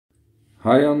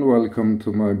Hi and welcome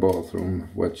to my bathroom,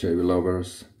 wet shave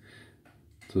lovers.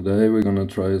 Today we're gonna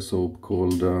try a soap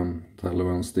called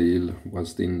Tallow+steel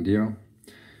West India.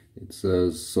 It's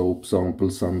a soap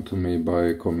sample sent to me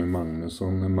by Conny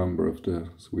Magnusson, a member of the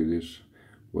Swedish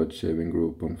wet shaving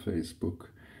group on Facebook.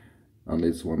 And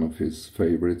it's one of his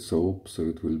favorite soaps, so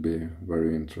it will be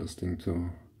very interesting to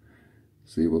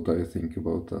see what I think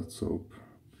about that soap.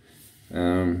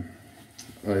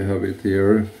 I have it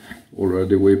here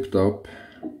already whipped up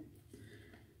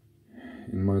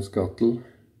in my scuttle.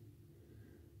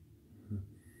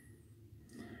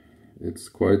 It's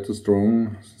quite a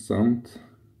strong scent,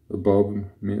 above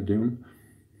medium,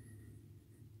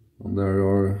 and there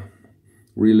are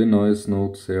really nice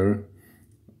notes here.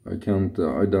 I can't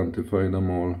identify them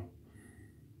all,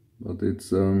 but it's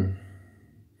some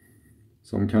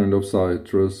kind of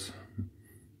citrus,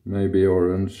 maybe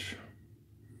orange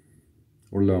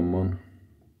or lemon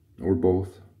or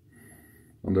both,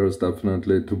 and there's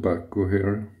definitely tobacco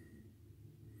here,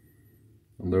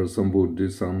 and there's some woody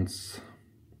scents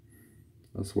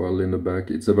as well in the back.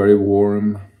 It's a very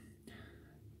warm,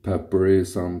 peppery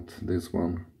scent, this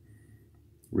one,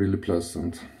 really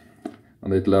pleasant,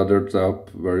 and it lathers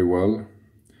up very well.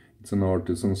 It's an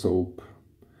artisan soap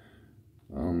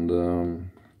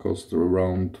and costs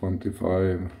around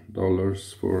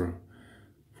 $25 for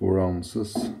 4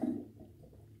 ounces.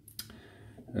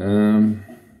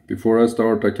 Before I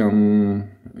start, I can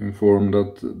inform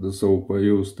that the soap I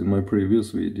used in my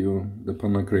previous video, the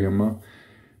panna crema,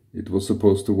 it was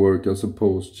supposed to work as a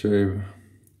post-shave.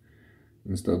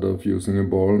 Instead of using a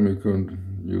balm, you could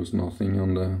use nothing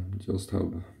and just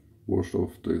have washed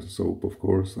off the soap, of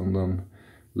course, and then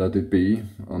let it be.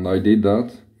 And I did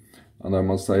that, and I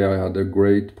must say I had a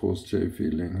great post-shave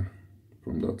feeling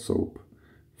from that soap.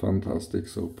 Fantastic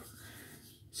soap.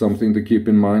 Something to keep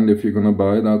in mind if you're gonna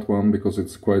buy that one, because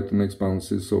it's quite an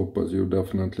expensive soap, but you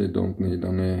definitely don't need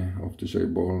any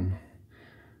aftershave balm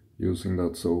using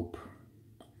that soap.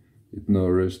 It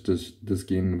nourished the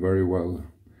skin very well,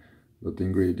 the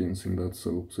ingredients in that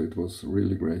soap, so it was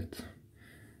really great.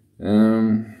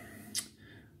 I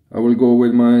will go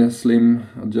with my slim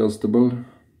adjustable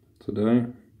today,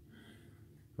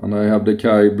 and I have the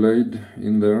Kai blade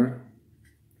in there.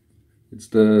 It's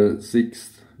the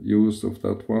 6th use of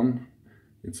that one.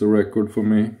 It's a record for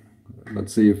me.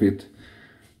 Let's see if it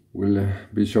will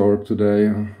be sharp today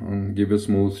and give a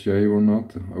smooth shave or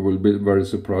not. I will be very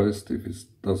surprised if it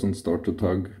doesn't start to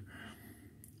tug.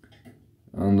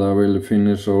 And I will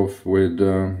finish off with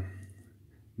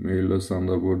Müller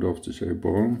Sandalwood aftershave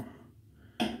balm,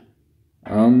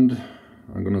 and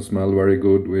I'm gonna smell very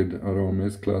good with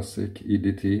Aramis Classic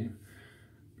EDT,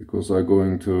 because I'm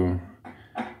going to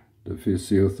the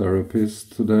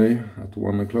physiotherapist today at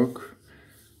 1 o'clock,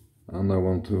 and I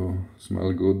want to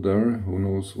smell good there. Who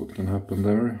knows what can happen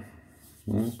there?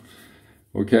 Well,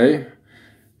 okay,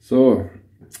 so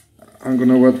I'm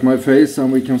gonna wet my face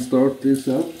and we can start this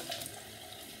up.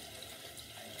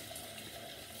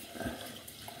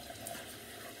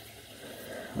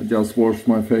 I just washed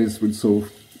my face with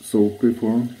soap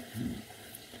before,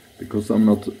 because I'm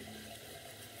not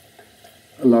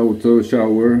allowed to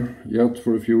shower yet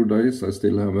for a few days. I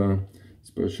still have a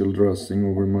special dressing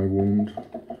over my wound,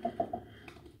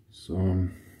 so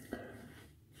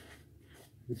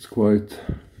it's quite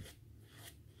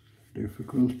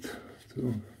difficult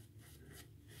to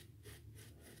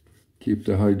keep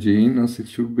the hygiene as it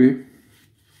should be.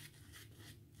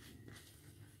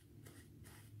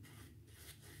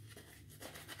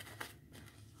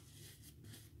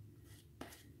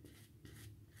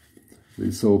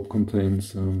 This soap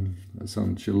contains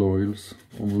essential oils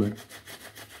only,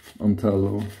 and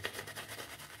tallow.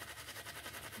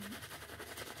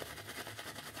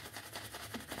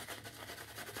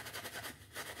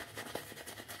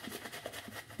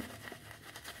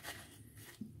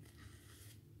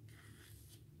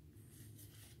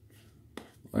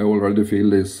 I already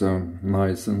feel this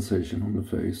nice sensation on the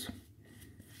face.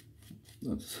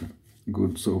 That's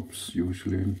good soaps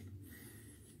usually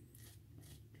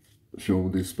show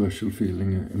this special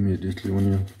feeling immediately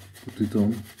when you put it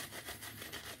on.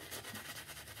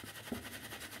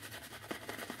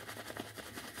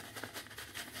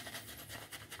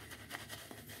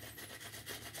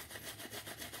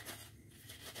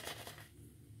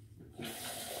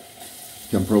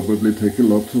 Can probably take a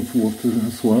lot of water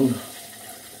as well.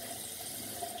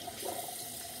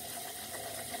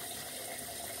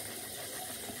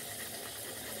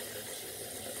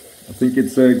 I think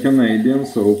it's a Canadian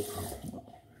soap,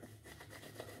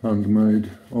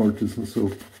 handmade artisan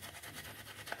soap.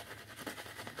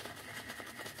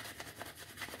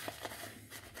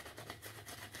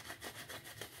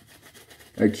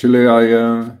 Actually,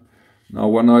 now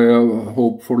when I have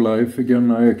hope for life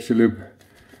again, I actually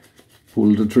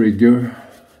pulled the trigger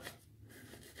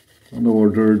and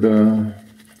ordered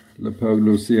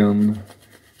Tallow+steel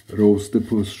Rose de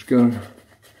Pushkar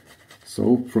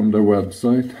soap from their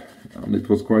website, and it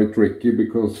was quite tricky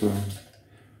because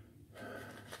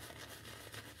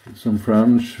it's in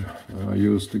French. I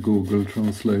used the Google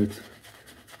Translate,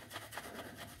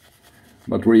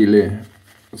 but really,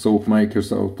 soap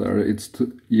makers out there, it's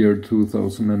year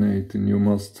 2018, you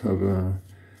must have a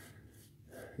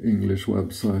English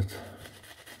website.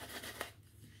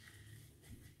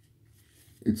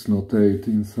 It's not the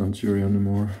 18th century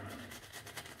anymore.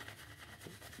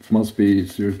 It must be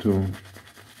easier to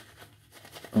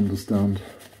understand,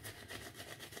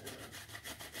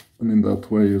 and in that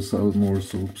way you sell more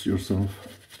soaps yourself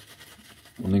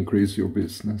and increase your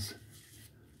business.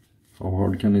 How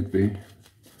hard can it be?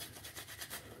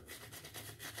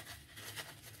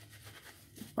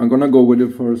 I'm gonna go with the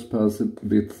first pass a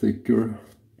bit thicker.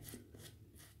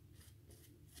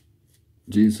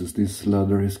 Jesus, this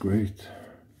lather is great.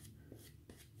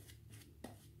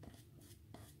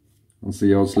 And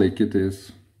see how slick it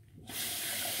is.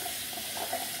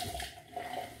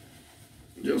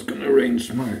 Just gonna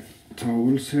arrange my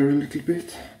towels here a little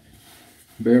bit.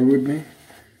 Bear with me.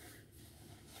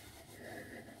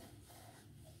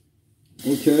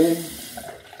 Okay,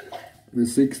 the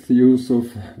 6th use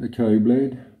of the Kai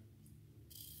blade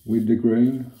with the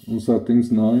grain on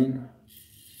settings 9.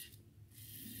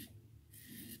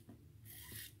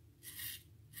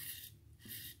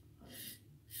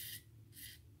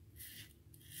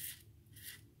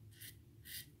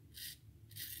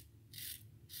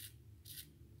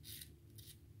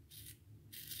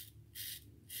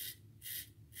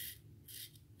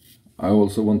 I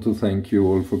also want to thank you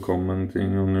all for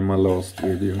commenting on my last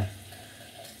video.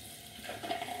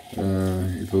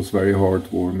 It was very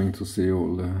heartwarming to see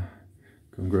all the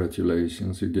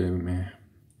congratulations you gave me.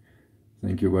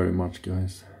 Thank you very much,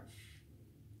 guys.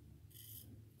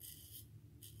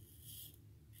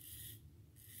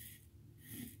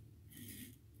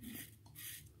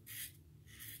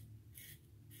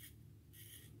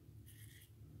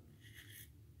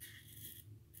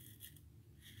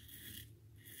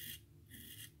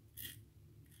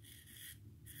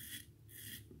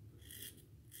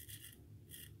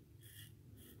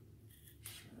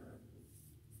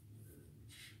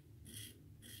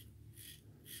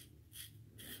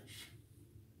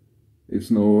 It's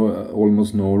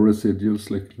almost no residual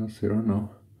slickness here now.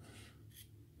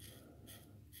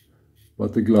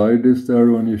 But the glide is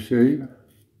there when you shave.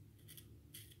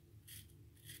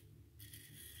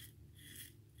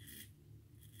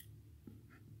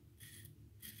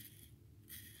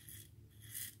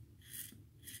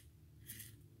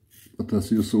 But as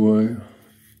you saw, I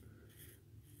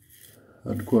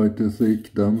had quite a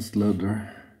thick, dense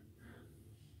lather.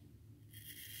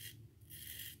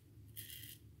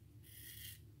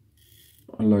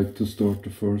 I like to start the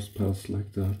first pass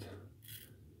like that,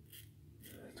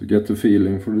 to get the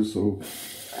feeling for the soap,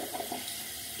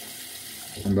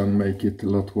 and then make it a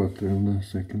lot wetter in the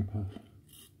second pass.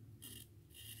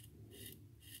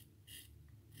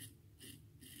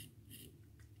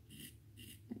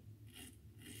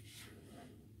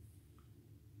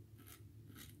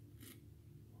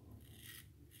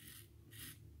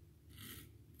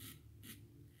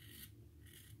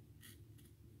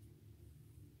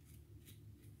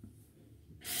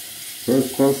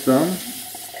 First pass done.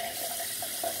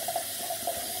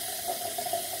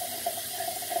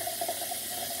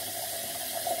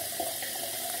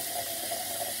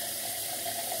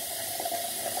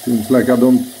 Seems like I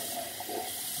don't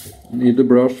need a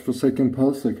brush for second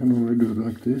pass, I can only do it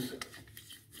like this.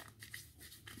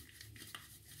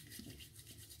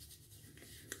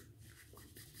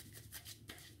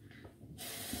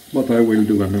 But I will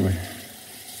do anyway.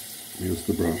 Use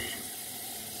the brush.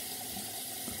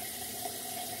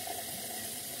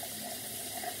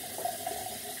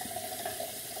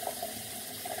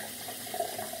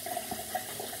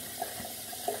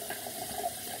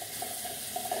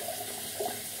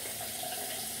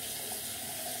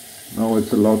 Now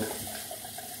it's a lot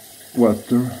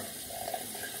wetter.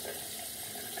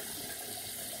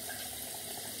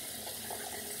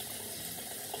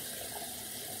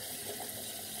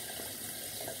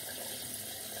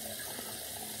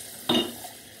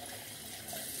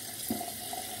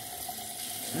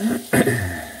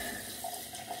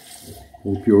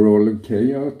 Hope you're all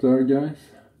okay out there, guys.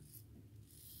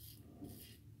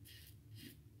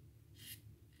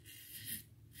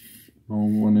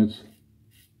 When it's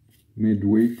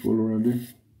midweek already.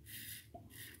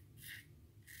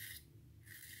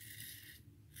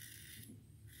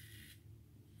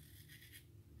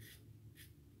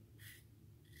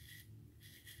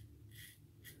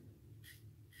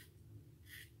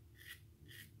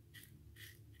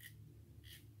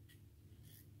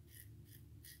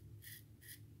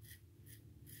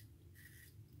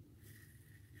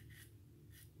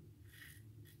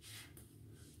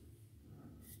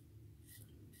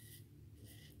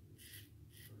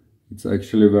 It's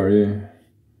actually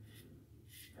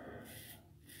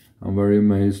I'm very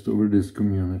amazed over this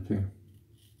community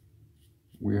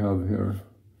we have here,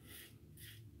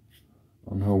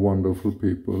 and how wonderful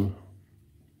people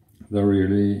there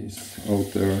really is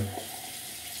out there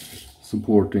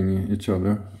supporting each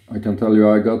other. I can tell you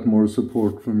I got more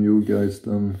support from you guys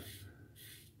than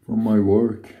from my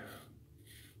work.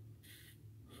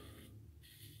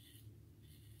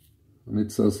 And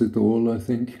it says it all, I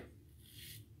think.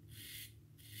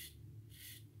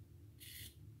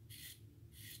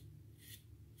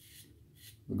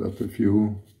 I got a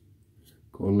few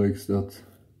colleagues that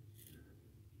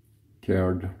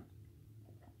cared,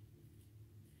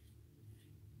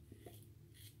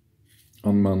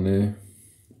 and many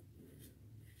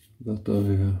that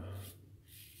I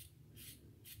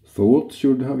thought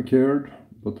should have cared,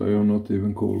 but they have not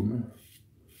even called me.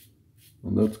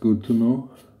 And that's good to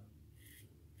know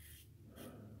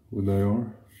who they are.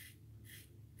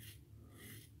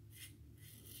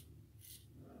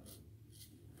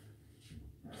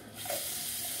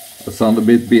 I sound a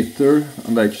bit bitter,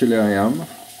 and actually I am.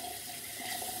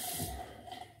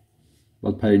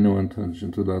 But pay no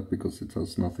attention to that, because it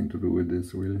has nothing to do with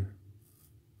this, really.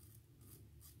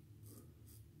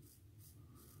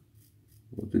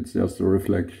 But it's just a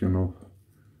reflection of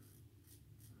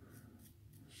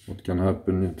what can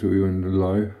happen to you in the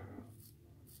life.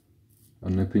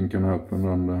 Anything can happen,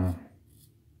 and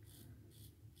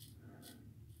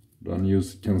then you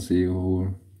can see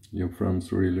who your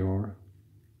friends really are.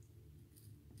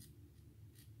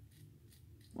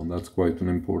 And that's quite an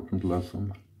important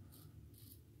lesson.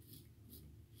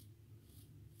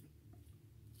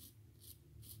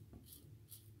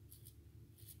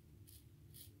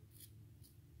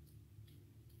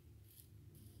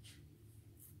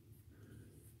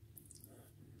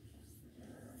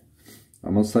 I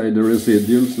must say the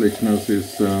residual slickness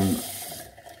is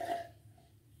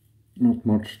not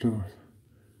much to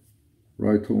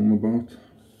write home about.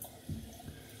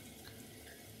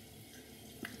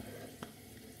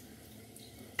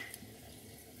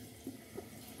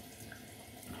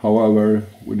 However,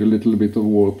 with a little bit of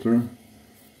water,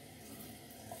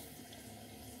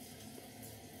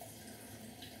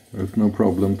 there's no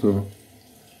problem to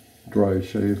dry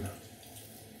shave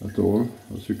at all,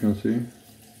 as you can see.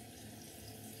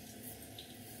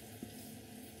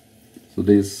 So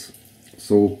this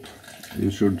soap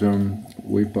you should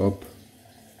whip up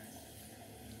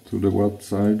to the wet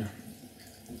side,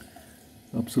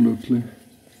 absolutely,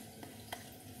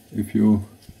 if you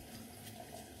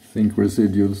think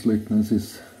residual slickness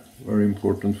is very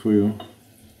important for you.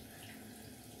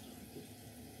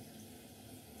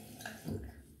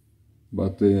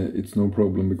 But it's no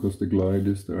problem, because the glide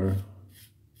is there.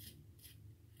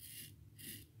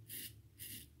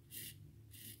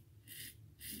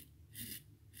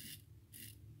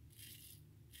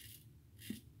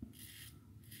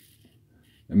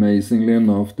 Amazingly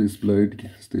enough, this blade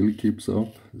still keeps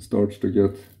up. It starts to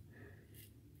get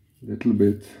a little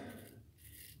bit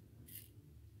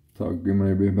tuggy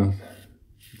maybe, but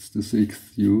it's the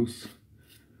 6th use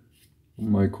on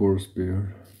my coarse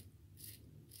beard,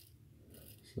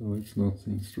 so it's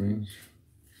nothing strange.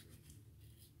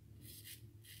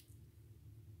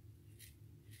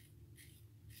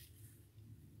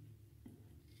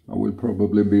 I will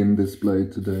probably bin this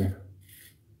blade today,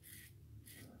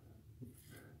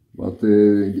 but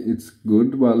it's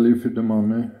good value for the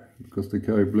money, because the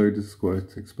Kai blade is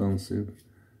quite expensive.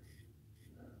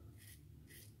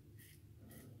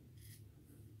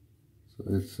 So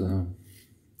it's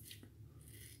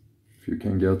if you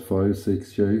can get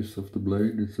 5-6 shaves of the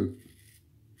blade, it's a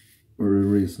very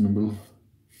reasonable.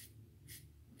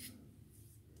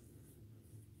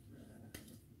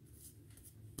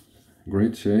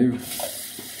 Great shave.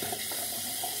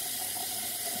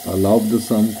 I love the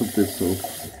scent of this soap.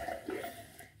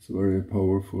 It's very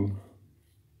powerful.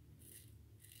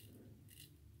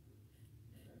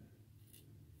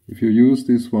 If you use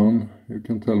this one, you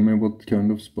can tell me what kind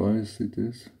of spice it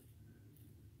is.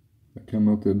 I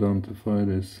cannot identify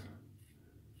this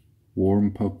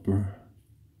warm pepper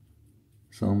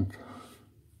scent.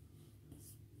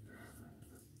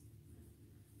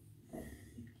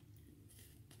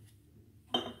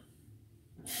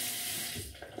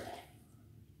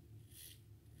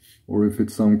 Or if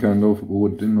it's some kind of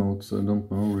woody notes, I don't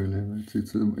know really.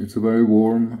 It's a very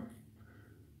warm,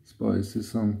 spicy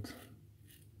scent.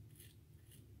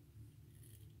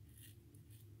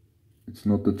 It's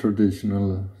not the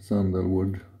traditional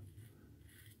sandalwood.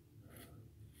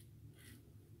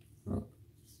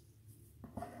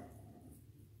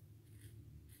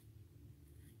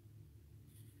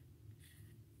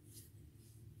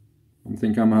 I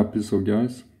think I'm happy. So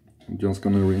guys, I'm just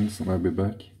gonna rinse and I'll be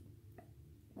back.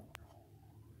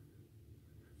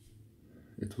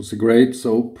 It was a great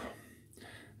soap.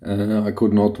 I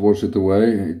could not wash it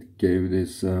away. It gave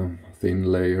this thin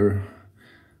layer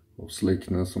of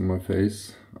slickness on my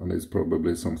face, and it's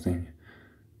probably something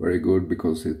very good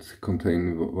because it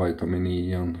contains vitamin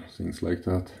E and things like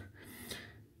that.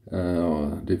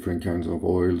 Different kinds of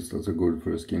oils that are good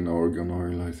for skin. Argan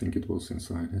oil, I think it was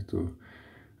inside it too,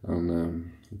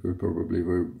 and it will probably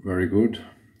be very good.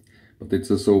 But it's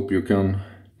a soap you can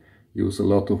use a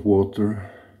lot of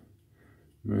water.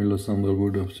 Möjla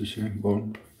sandalwood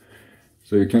aftershave.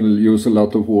 So you can use a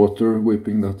lot of water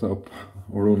whipping that up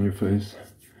or on your face,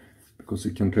 because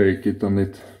you can take it and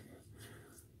it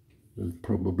will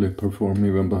probably perform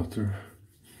even better.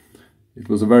 It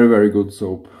was a very, very good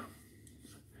soap.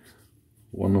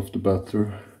 One of the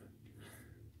better.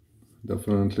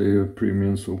 Definitely a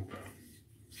premium soap.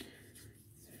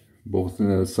 Both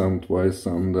scent wise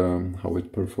and how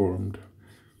it performed.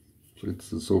 So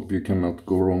it's a soap you cannot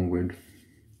go wrong with.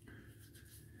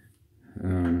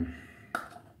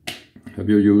 Have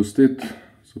you used it?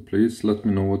 So please let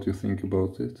me know what you think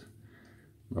about it.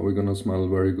 Now we're gonna smell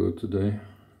very good today.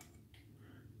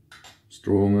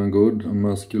 Strong and good and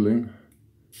masculine.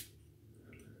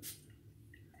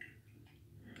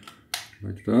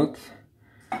 Like that.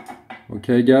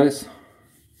 Okay guys,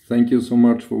 thank you so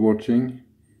much for watching,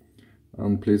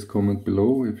 and please comment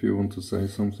below if you want to say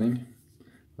something.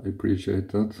 I appreciate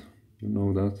that, you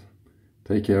know that.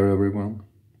 Take care everyone,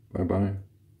 bye bye.